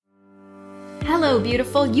Hello,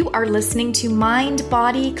 beautiful. You are listening to Mind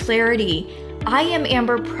Body Clarity. I am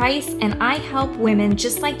Amber Price, and I help women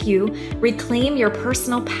just like you reclaim your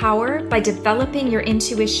personal power by developing your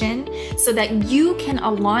intuition so that you can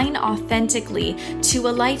align authentically to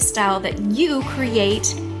a lifestyle that you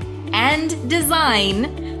create and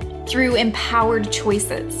design through empowered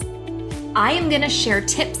choices. I am going to share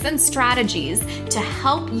tips and strategies to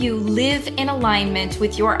help you live in alignment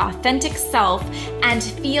with your authentic self and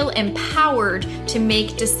feel empowered to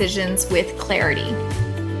make decisions with clarity.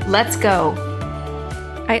 Let's go.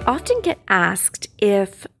 I often get asked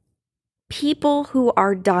if people who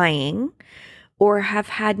are dying or have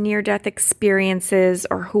had near-death experiences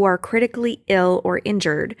or who are critically ill or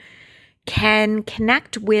injured can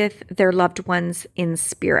connect with their loved ones in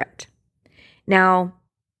spirit. Now,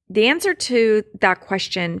 the answer to that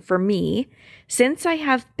question for me, since I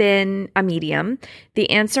have been a medium, the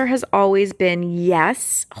answer has always been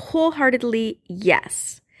yes, wholeheartedly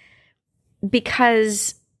yes,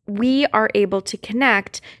 because we are able to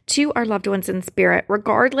connect to our loved ones in spirit,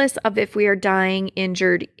 regardless of if we are dying,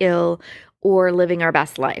 injured, ill, or living our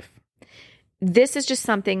best life. This is just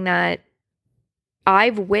something that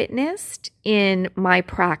I've witnessed in my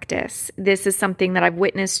practice. This is something that I've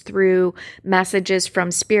witnessed through messages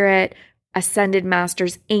from spirit, ascended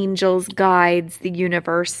masters, angels, guides, the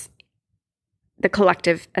universe, the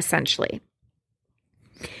collective, essentially.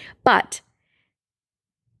 But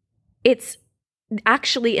it's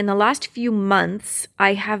actually in the last few months,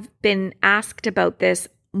 I have been asked about this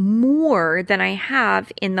more than I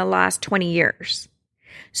have in the last 20 years.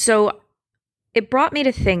 So it brought me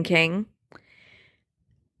to thinking,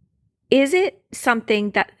 is it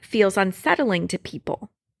something that feels unsettling to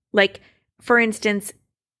people? Like, for instance,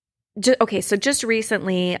 just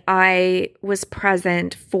recently I was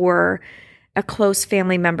present for a close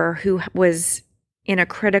family member who was in a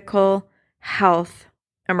critical health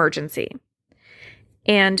emergency.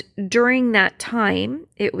 And during that time,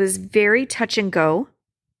 it was very touch and go.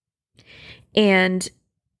 And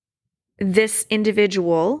this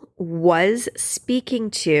individual was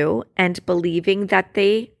speaking to and believing that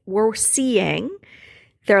they were seeing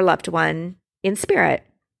their loved one in spirit.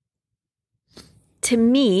 To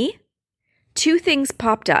me, two things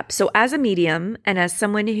popped up. So as a medium and as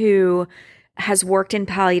someone who has worked in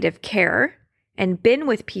palliative care and been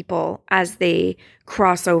with people as they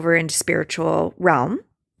cross over into spiritual realm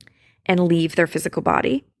and leave their physical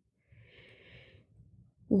body,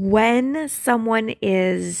 when someone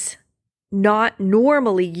is not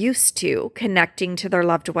normally used to connecting to their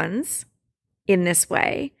loved ones in this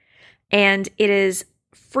way, and it is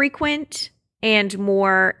frequent and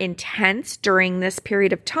more intense during this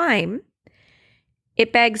period of time,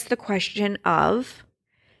 it begs the question of,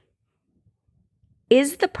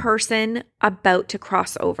 is the person about to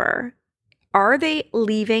cross over? Are they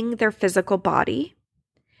leaving their physical body?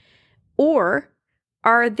 Or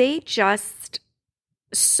are they just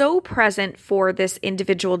so present for this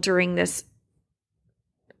individual during this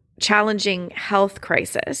challenging health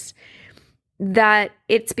crisis that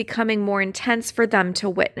it's becoming more intense for them to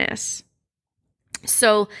witness?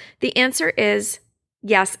 So the answer is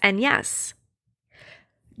yes and yes.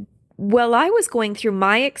 While I was going through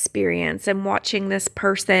my experience and watching this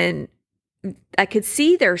person, I could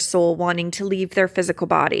see their soul wanting to leave their physical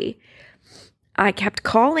body. I kept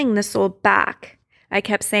calling the soul back. I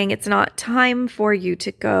kept saying, it's not time for you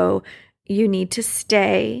to go. You need to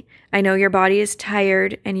stay. I know your body is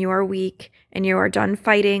tired and you are weak and you are done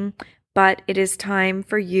fighting, but it is time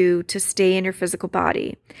for you to stay in your physical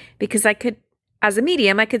body. Because I could, as a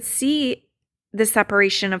medium, I could see the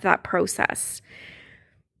separation of that process.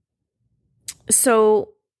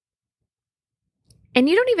 So, and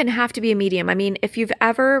you don't even have to be a medium. I mean, if you've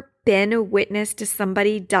ever been a witness to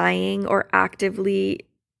somebody dying or actively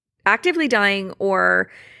dying or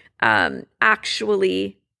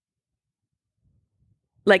actually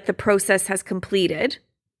like the process has completed,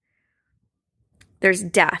 there's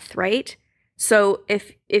death, right? So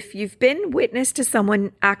if you've been witness to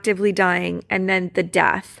someone actively dying and then the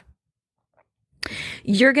death,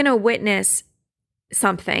 you're going to witness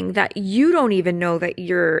something that you don't even know that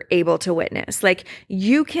you're able to witness. Like,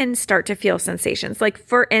 you can start to feel sensations. Like,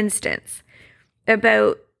 for instance,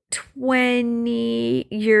 about 20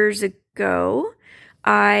 years ago,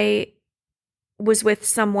 I was with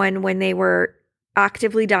someone when they were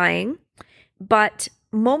actively dying, but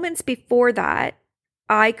moments before that,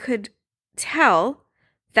 I could tell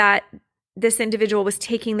that this individual was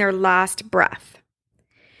taking their last breath.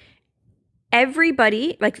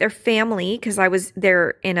 Everybody, like their family, because I was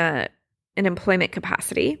there in an employment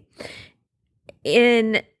capacity,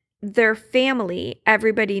 in their family,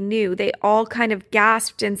 everybody knew. They all kind of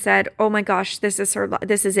gasped and said, "Oh my gosh, this is her.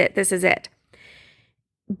 This is it. This is it."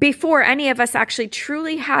 Before any of us actually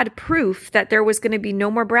truly had proof that there was going to be no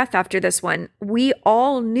more breath after this one, we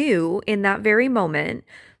all knew in that very moment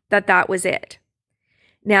that that was it.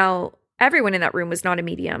 Now, everyone in that room was not a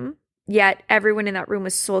medium, yet everyone in that room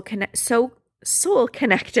was so connected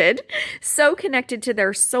to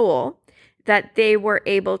their soul that they were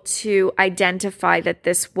able to identify that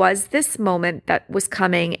this was this moment that was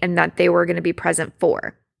coming and that they were going to be present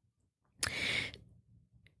for.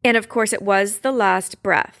 And of course, it was the last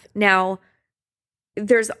breath. Now,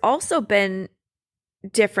 there's also been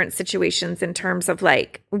different situations in terms of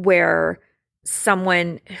like where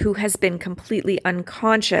someone who has been completely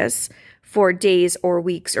unconscious for days or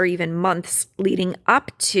weeks or even months leading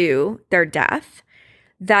up to their death,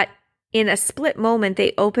 that in a split moment,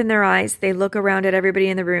 they open their eyes, they look around at everybody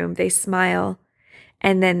in the room, they smile,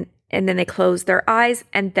 and then they close their eyes,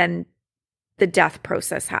 and then the death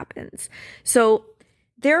process happens. So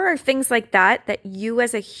there are things like that you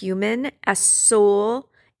as a human, a soul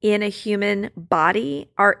in a human body,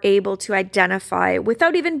 are able to identify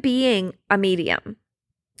without even being a medium.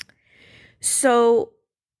 So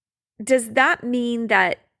does that mean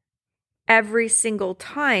that every single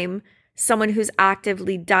time someone who's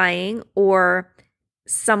actively dying or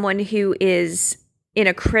someone who is in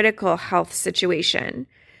a critical health situation,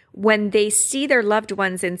 when they see their loved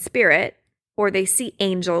ones in spirit or they see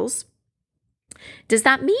angels, does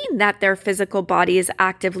that mean that their physical body is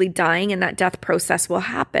actively dying and that death process will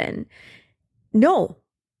happen? No,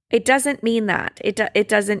 it doesn't mean that. It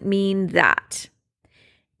doesn't mean that.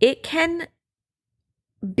 It can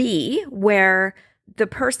be where the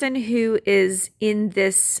person who is in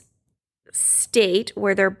this state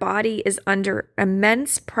where their body is under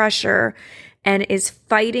immense pressure and is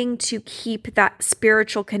fighting to keep that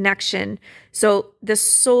spiritual connection. So the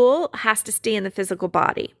soul has to stay in the physical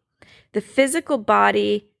body. The physical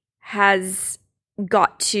body has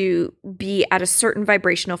got to be at a certain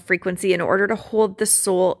vibrational frequency in order to hold the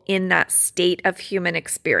soul in that state of human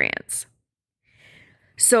experience.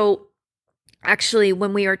 So actually,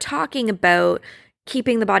 when we are talking about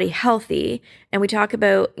keeping the body healthy, and we talk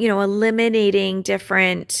about, eliminating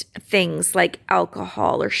different things like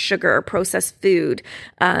alcohol or sugar, or processed food,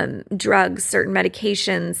 drugs, certain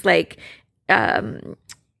medications, like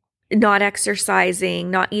not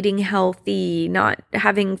exercising, not eating healthy, not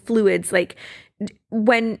having fluids, like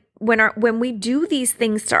when we do these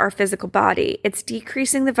things to our physical body, it's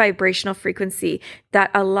decreasing the vibrational frequency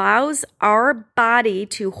that allows our body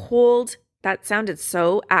to hold. That sounded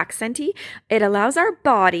so accenty. It allows our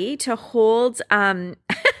body to hold, I'm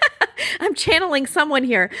channeling someone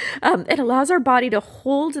here. It allows our body to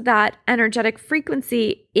hold that energetic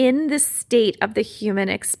frequency in the state of the human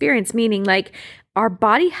experience, meaning like our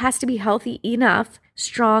body has to be healthy enough,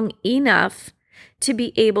 strong enough to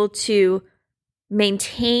be able to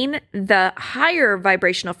maintain the higher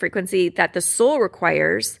vibrational frequency that the soul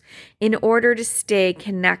requires in order to stay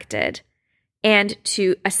connected and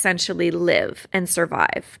to essentially live and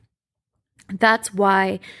survive. That's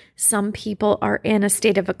why some people are in a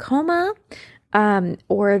state of a coma,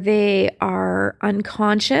 or they are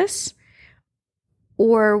unconscious,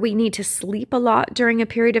 or we need to sleep a lot during a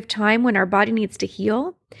period of time when our body needs to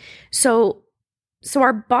heal. So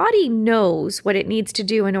our body knows what it needs to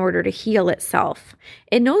do in order to heal itself.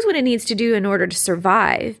 It knows what it needs to do in order to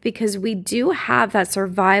survive, because we do have that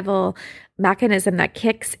survival mechanism that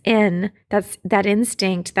kicks in, that's that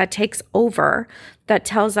instinct that takes over, that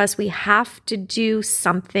tells us we have to do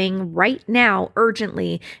something right now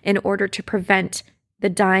urgently in order to prevent the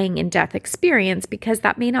dying and death experience, because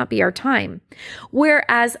that may not be our time.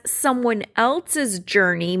 Whereas someone else's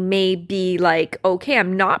journey may be like, okay,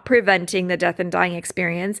 I'm not preventing the death and dying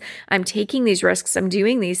experience. I'm taking these risks. I'm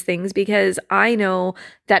doing these things because I know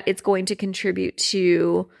that it's going to contribute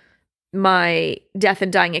to my death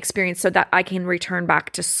and dying experience so that I can return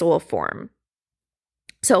back to soul form.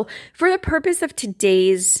 So for the purpose of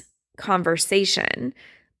today's conversation,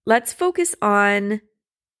 let's focus on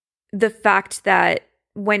the fact that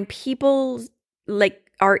when people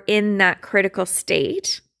are in that critical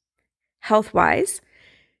state, health-wise,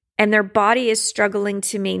 and their body is struggling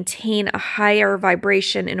to maintain a higher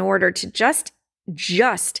vibration in order to just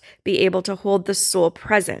be able to hold the soul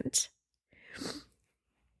present,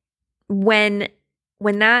 when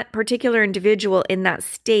that particular individual in that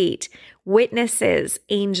state witnesses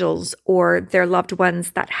angels or their loved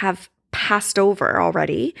ones that have passed over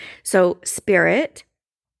already, so spirit,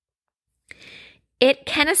 it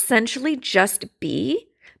can essentially just be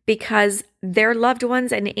because their loved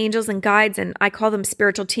ones and angels and guides, and I call them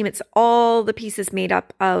spiritual team, it's all the pieces made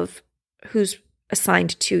up of who's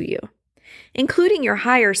assigned to you, including your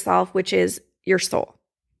higher self, which is your soul.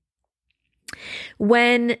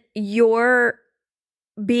 When you're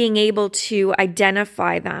being able to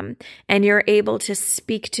identify them and you're able to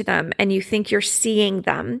speak to them and you think you're seeing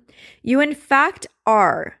them, you in fact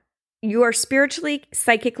are. You are spiritually,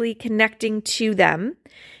 psychically connecting to them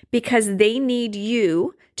because they need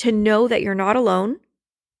you to know that you're not alone,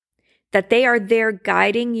 that they are there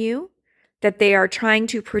guiding you, that they are trying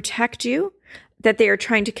to protect you, that they are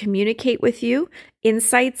trying to communicate with you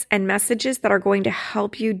insights and messages that are going to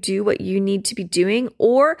help you do what you need to be doing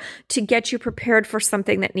or to get you prepared for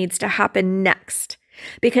something that needs to happen next.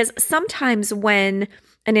 Because sometimes when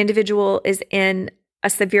an individual is in a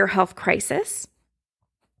severe health crisis,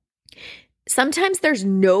 sometimes there's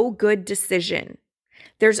no good decision.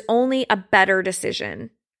 There's only a better decision,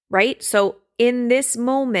 right? So in this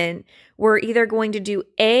moment, we're either going to do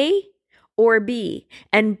A or B,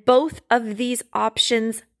 and both of these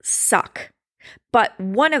options suck. But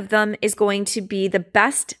one of them is going to be the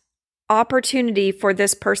best opportunity for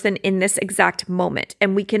this person in this exact moment.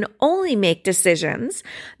 And we can only make decisions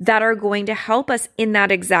that are going to help us in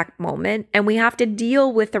that exact moment, and we have to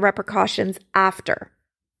deal with the repercussions after.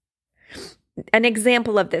 An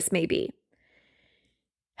example of this may be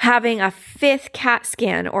having a fifth CAT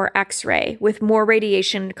scan or X-ray with more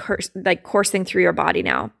radiation coursing through your body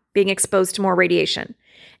now, being exposed to more radiation.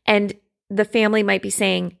 And the family might be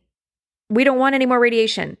saying, we don't want any more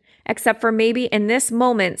radiation, except for maybe in this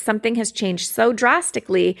moment, something has changed so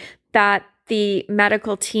drastically that the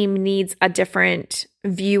medical team needs a different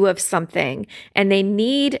view of something. And they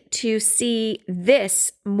need to see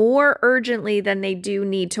this more urgently than they do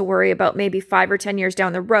need to worry about maybe 5 or 10 years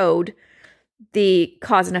down the road, the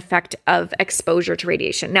cause and effect of exposure to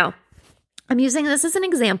radiation. Now, I'm using this as an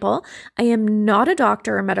example. I am not a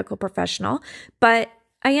doctor or medical professional, but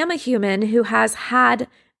I am a human who has had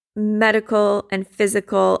medical and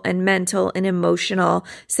physical and mental and emotional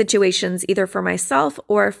situations, either for myself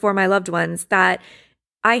or for my loved ones, that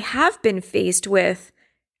I have been faced with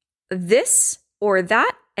this or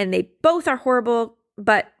that, and they both are horrible,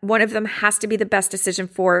 but one of them has to be the best decision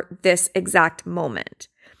for this exact moment.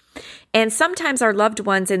 And sometimes our loved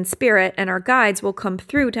ones in spirit and our guides will come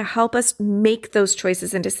through to help us make those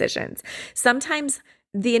choices and decisions. Sometimes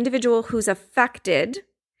the individual who's affected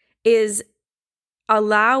is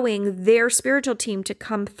allowing their spiritual team to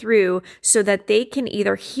come through so that they can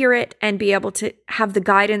either hear it and be able to have the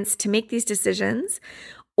guidance to make these decisions,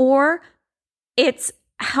 or it's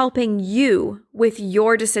helping you with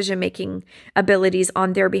your decision-making abilities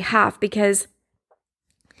on their behalf. Because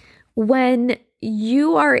when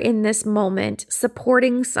you are in this moment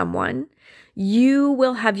supporting someone, you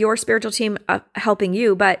will have your spiritual team helping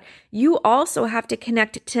you, but you also have to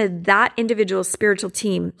connect to that individual spiritual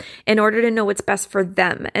team in order to know what's best for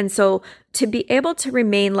them. And so to be able to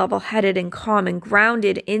remain level-headed and calm and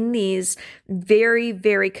grounded in these very,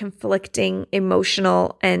 very conflicting,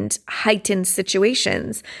 emotional, and heightened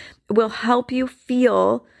situations will help you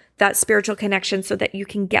feel that spiritual connection so that you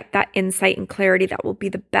can get that insight and clarity that will be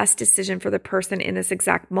the best decision for the person in this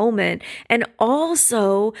exact moment, and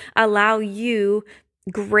also allow you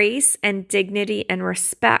grace and dignity and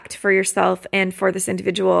respect for yourself and for this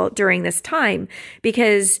individual during this time.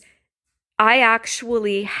 Because I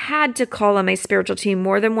actually had to call on my spiritual team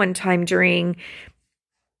more than one time during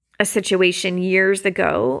a situation years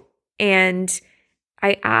ago, and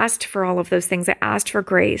I asked for all of those things. I asked for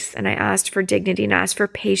grace, and I asked for dignity, and I asked for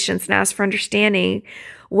patience, and I asked for understanding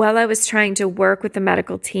while I was trying to work with the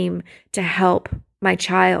medical team to help my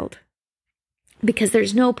child. Because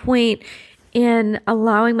there's no point in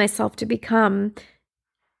allowing myself to become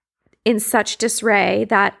in such disarray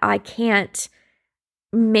that I can't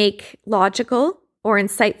make logical or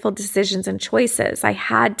insightful decisions and choices. I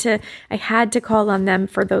had to call on them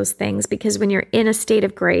for those things, because when you're in a state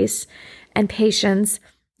of grace and patience,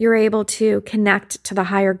 you're able to connect to the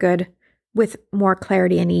higher good with more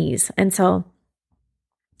clarity and ease. And so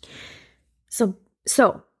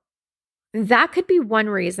that could be one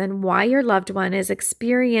reason why your loved one is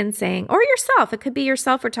experiencing, or yourself, it could be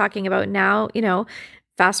yourself we're talking about now,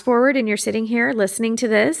 fast forward and you're sitting here listening to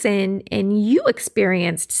this and you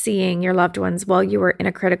experienced seeing your loved ones while you were in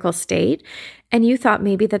a critical state, and you thought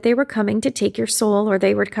maybe that they were coming to take your soul, or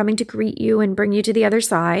they were coming to greet you and bring you to the other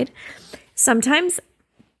side. Sometimes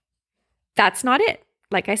that's not it.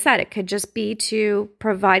 Like I said, it could just be to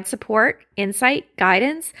provide support, insight,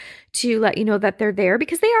 guidance, to let you know that they're there,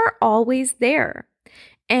 because they are always there.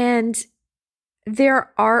 And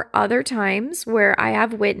there are other times where I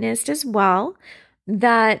have witnessed as well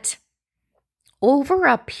that over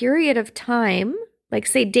a period of time, like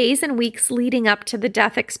say days and weeks leading up to the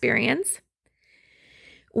death experience,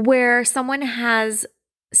 where someone has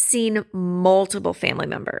seen multiple family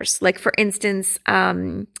members. Like for instance,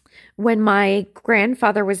 when my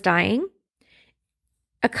grandfather was dying,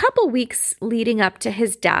 a couple weeks leading up to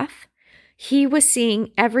his death, he was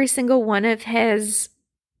seeing every single one of his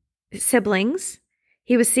siblings.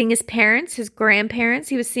 He was seeing his parents, his grandparents.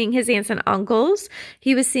 He was seeing his aunts and uncles.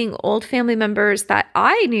 He was seeing old family members that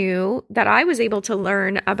I knew, that I was able to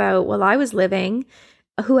learn about while I was living,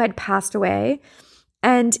 who had passed away.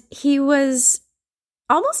 And he was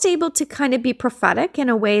almost able to kind of be prophetic in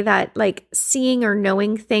a way that, like, seeing or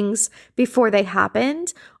knowing things before they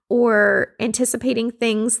happened, or anticipating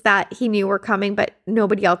things that he knew were coming, but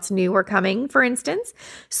nobody else knew were coming, for instance.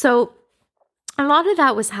 So a lot of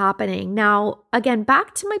that was happening. Now, again,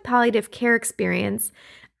 back to my palliative care experience,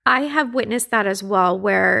 I have witnessed that as well,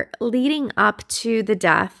 where leading up to the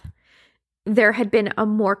death, there had been a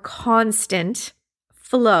more constant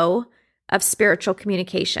flow of spiritual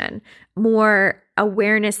communication, more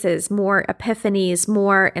awarenesses, more epiphanies,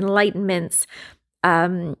 more enlightenments.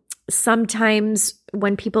 Sometimes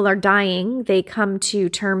when people are dying, they come to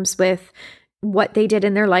terms with what they did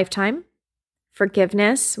in their lifetime,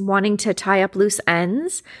 forgiveness, wanting to tie up loose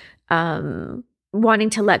ends, wanting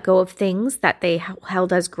to let go of things that they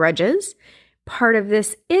held as grudges. Part of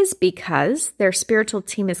this is because their spiritual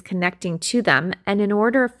team is connecting to them. And in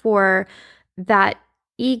order for that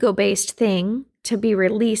ego-based thing to be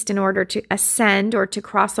released, in order to ascend or to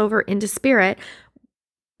cross over into spirit,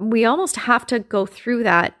 we almost have to go through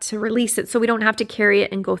that to release it, so we don't have to carry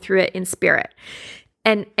it and go through it in spirit.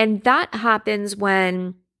 And that happens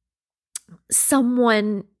when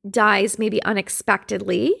someone dies maybe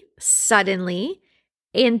unexpectedly, suddenly,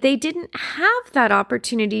 and they didn't have that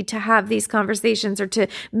opportunity to have these conversations or to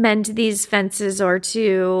mend these fences or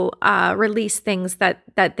to release things that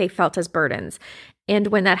they felt as burdens. And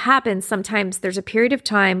when that happens, sometimes there's a period of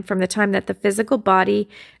time from the time that the physical body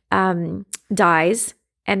dies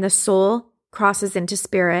and the soul crosses into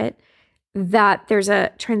spirit, that there's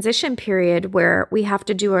a transition period where we have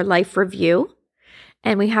to do a life review.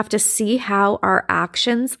 And we have to see how our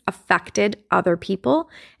actions affected other people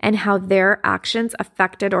and how their actions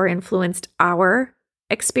affected or influenced our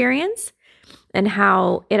experience and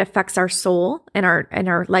how it affects our soul and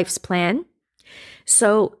our life's plan.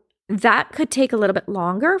 So that could take a little bit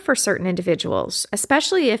longer for certain individuals,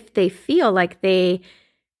 especially if they feel like they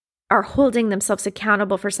are holding themselves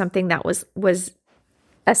accountable for something that was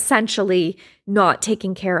essentially not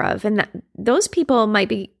taken care of. And those people might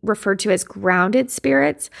be referred to as grounded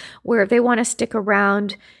spirits, where they want to stick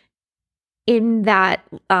around in that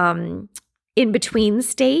in-between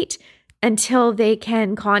state until they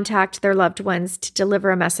can contact their loved ones to deliver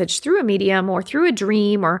a message through a medium or through a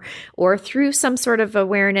dream or through some sort of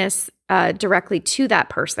awareness directly to that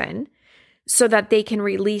person, so that they can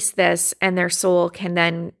release this and their soul can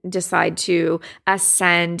then decide to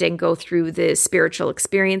ascend and go through the spiritual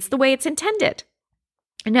experience the way it's intended.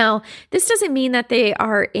 Now, this doesn't mean that they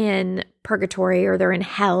are in purgatory or they're in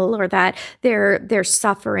hell or that they're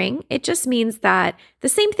suffering. It just means that the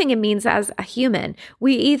same thing it means as a human.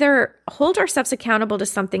 We either hold ourselves accountable to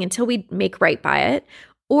something until we make right by it,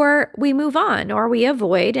 or we move on, or we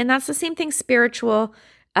avoid. And that's the same thing spiritual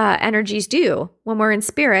energies do. When we're in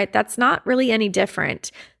spirit, that's not really any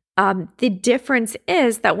different. The difference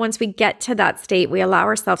is that once we get to that state, we allow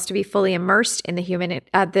ourselves to be fully immersed in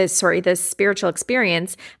the spiritual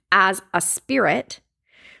experience as a spirit.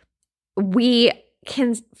 We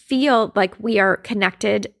can feel like we are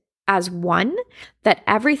connected as one, that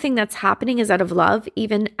everything that's happening is out of love,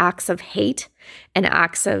 even acts of hate and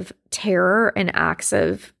acts of terror and acts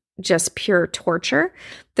of just pure torture.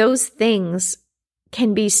 Those things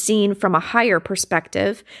can be seen from a higher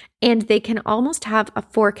perspective, and they can almost have a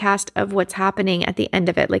forecast of what's happening at the end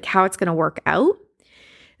of it, like how it's going to work out.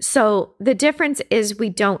 So the difference is we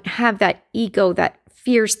don't have that ego that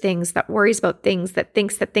fears things, that worries about things, that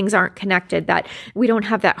thinks that things aren't connected, that we don't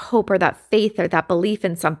have that hope or that faith or that belief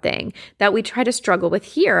in something that we try to struggle with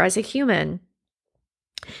here as a human.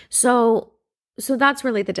 So that's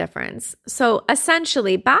really the difference. So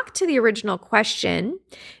essentially, back to the original question,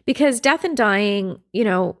 because death and dying,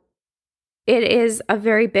 it is a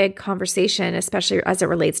very big conversation, especially as it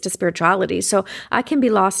relates to spirituality. So I can be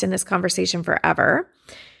lost in this conversation forever.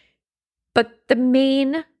 But the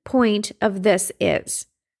main point of this is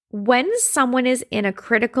when someone is in a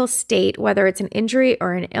critical state, whether it's an injury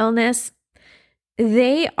or an illness,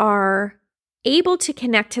 they are able to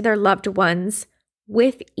connect to their loved ones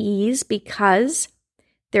with ease because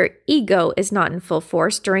their ego is not in full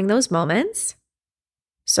force during those moments.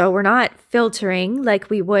 So we're not filtering like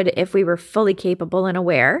we would if we were fully capable and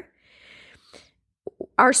aware.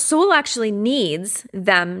 Our soul actually needs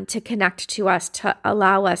them to connect to us, to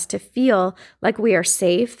allow us to feel like we are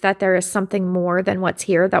safe, that there is something more than what's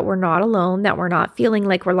here, that we're not alone, that we're not feeling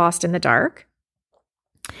like we're lost in the dark.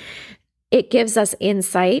 It gives us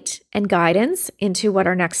insight and guidance into what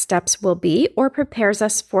our next steps will be, or prepares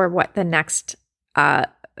us for what the next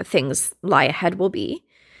things lie ahead will be.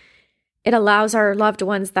 It allows our loved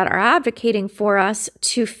ones that are advocating for us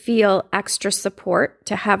to feel extra support,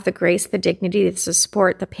 to have the grace, the dignity, the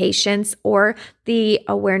support, the patience, or the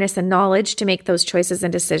awareness and knowledge to make those choices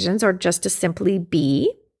and decisions, or just to simply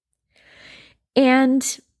be.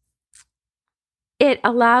 And it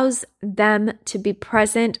allows them to be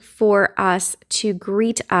present for us, to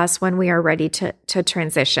greet us when we are ready to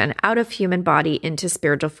transition out of human body into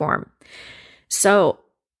spiritual form. So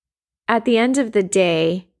at the end of the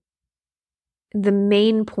day, the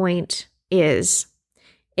main point is,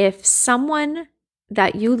 if someone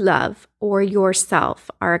that you love or yourself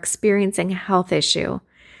are experiencing a health issue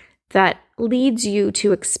that leads you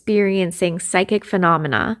to experiencing psychic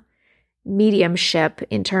phenomena, mediumship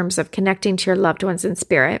in terms of connecting to your loved ones in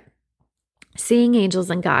spirit, seeing angels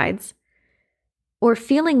and guides, or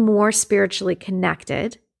feeling more spiritually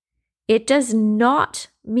connected, it does not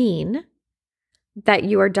mean that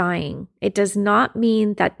you are dying. It does not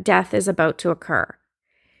mean that death is about to occur.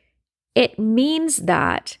 It means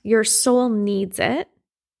that your soul needs it,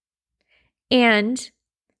 and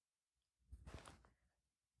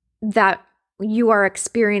that you are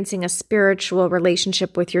experiencing a spiritual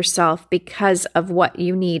relationship with yourself because of what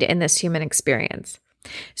you need in this human experience.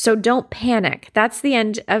 So don't panic. That's the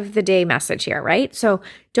end of the day message here, right? So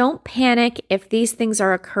don't panic if these things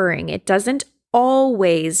are occurring. It doesn't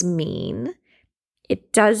always mean.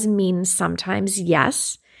 It does mean sometimes,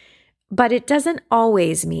 yes, but it doesn't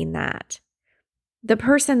always mean that. The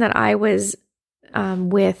person that I was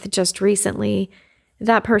with just recently,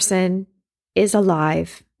 that person is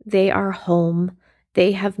alive. They are home.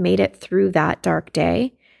 They have made it through that dark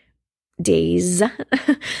days.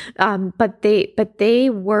 But they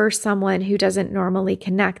were someone who doesn't normally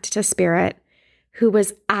connect to spirit, who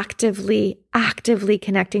was actively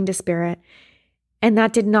connecting to spirit. And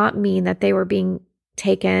that did not mean that they were being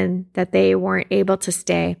taken, that they weren't able to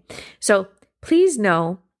stay. So please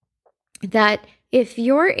know that if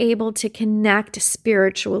you're able to connect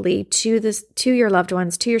spiritually to your loved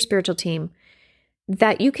ones, to your spiritual team,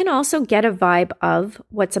 that you can also get a vibe of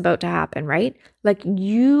what's about to happen, right? Like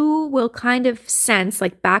you will kind of sense,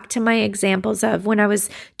 like back to my examples of when I was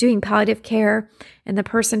doing palliative care and the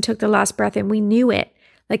person took the last breath and we knew it.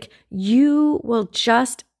 Like you will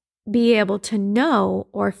just be able to know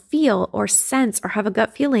or feel or sense or have a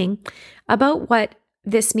gut feeling about what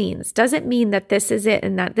this means. Does it mean that this is it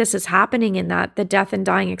and that this is happening and that the death and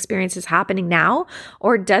dying experience is happening now?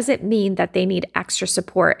 Or does it mean that they need extra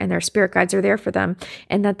support and their spirit guides are there for them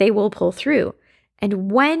and that they will pull through?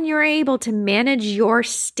 And when you're able to manage your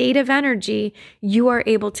state of energy, you are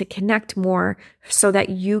able to connect more so that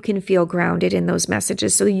you can feel grounded in those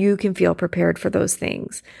messages, so you can feel prepared for those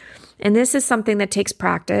things. And this is something that takes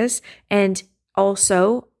practice. And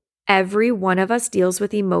also, every one of us deals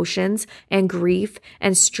with emotions and grief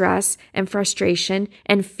and stress and frustration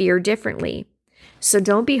and fear differently. So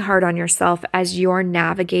don't be hard on yourself as you're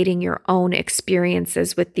navigating your own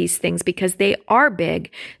experiences with these things, because they are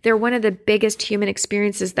big. They're one of the biggest human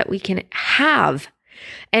experiences that we can have.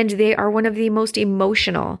 And they are one of the most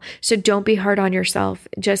emotional. So don't be hard on yourself.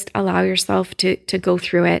 Just allow yourself to go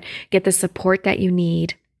through it. Get the support that you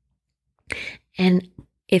need. And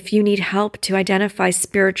if you need help to identify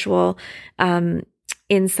spiritual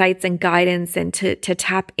insights and guidance and to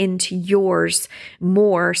tap into yours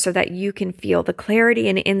more so that you can feel the clarity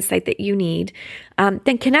and insight that you need,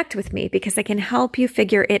 then connect with me, because I can help you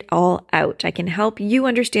figure it all out. I can help you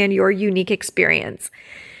understand your unique experience.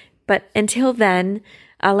 But until then,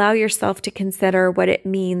 allow yourself to consider what it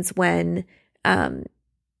means when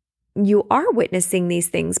you are witnessing these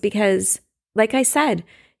things, because like I said,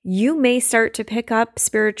 you may start to pick up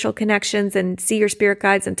spiritual connections and see your spirit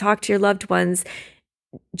guides and talk to your loved ones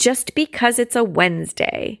just because it's a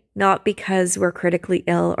Wednesday, not because we're critically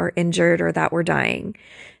ill or injured or that we're dying.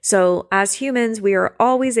 So as humans, we are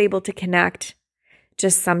always able to connect.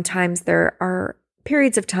 Just sometimes there are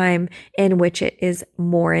periods of time in which it is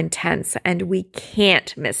more intense and we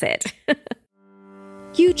can't miss it.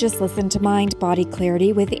 You just listened to Mind Body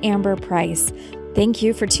Clarity with Amber Price. Thank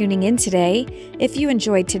you for tuning in today. If you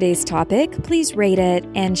enjoyed today's topic, please rate it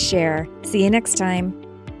and share. See you next time.